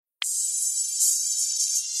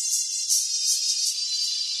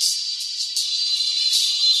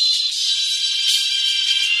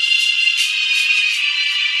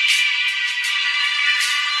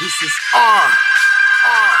This is R.ART.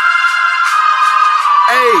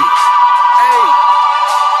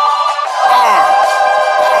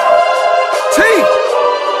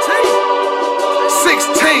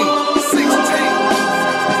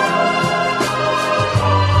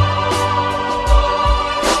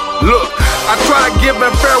 Look, I try to give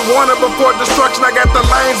them fair warning before destruction. I got the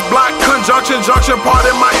lanes blocked, junction,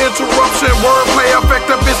 pardon my interruption. Wordplay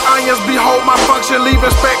effective as onions, behold my function.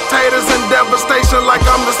 Leaving spectators in devastation like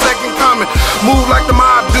I'm the second coming. Move like the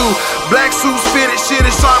mob do, black suits fitted,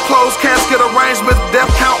 shitty, sharp clothes, casket arrangement.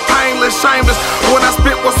 Death count, painless, shameless. When I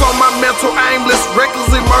spit what's on my mental, aimless.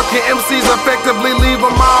 Recklessly murking MCs, effectively leave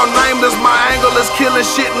them all nameless. My angle is killing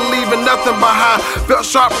shit and leaving nothing behind. Felt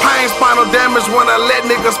sharp pain, spinal damage when I let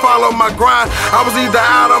niggas follow my grind. I was either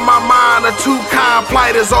out of my mind or too kind.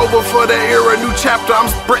 Plight is over for the era, new chapter,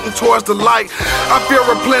 I'm sprinting towards the light. I feel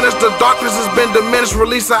replenished, the darkness has been diminished.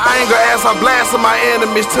 Release of anger as I blast at my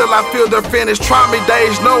enemies till I feel they're finished. Try me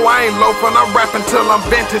days, no I ain't loafing, I'm rapping till I'm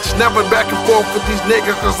vintage. Never back and forth with these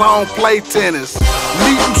niggas cause I don't play tennis.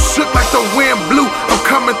 Leave you shook like the wind blew, I'm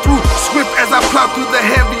coming through swift as I plow through the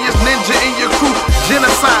heaviest ninja in your crew.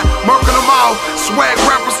 GinAside, marking them all, swag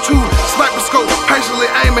rappers too. Sniper scope, patiently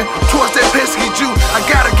aiming towards that pesky Jew. I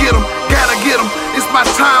gotta get him, it's my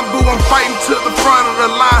time, boo, I'm fighting to the front of the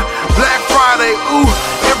line. Black Friday, ooh,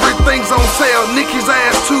 everything's on sale, Nicki's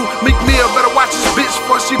ass too. Meek Mill better watch this bitch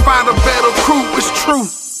before she find a better crew, it's true.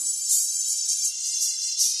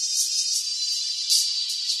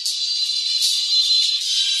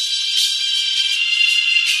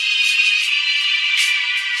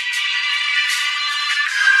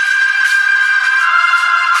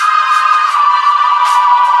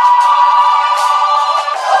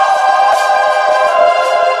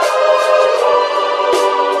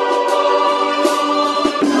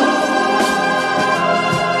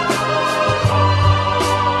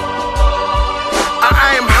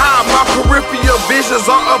 Peripheral visions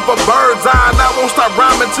are of a bird's eye, and I won't stop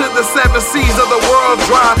rhyming till the 7 seas of the world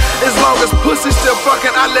dry. As long as pussy's still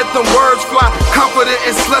fucking, I let them words fly. Confident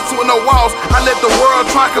and sluts with no walls, I let the world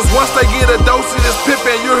try. Cause once they get a dose of this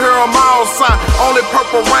pippin', you hear them all sigh. Only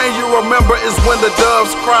purple rain you remember is when the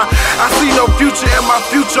doves cry. I see no future in my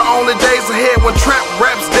future, only days ahead. When trap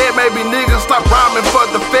raps dead, maybe niggas stop rhyming for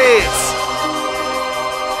the feds.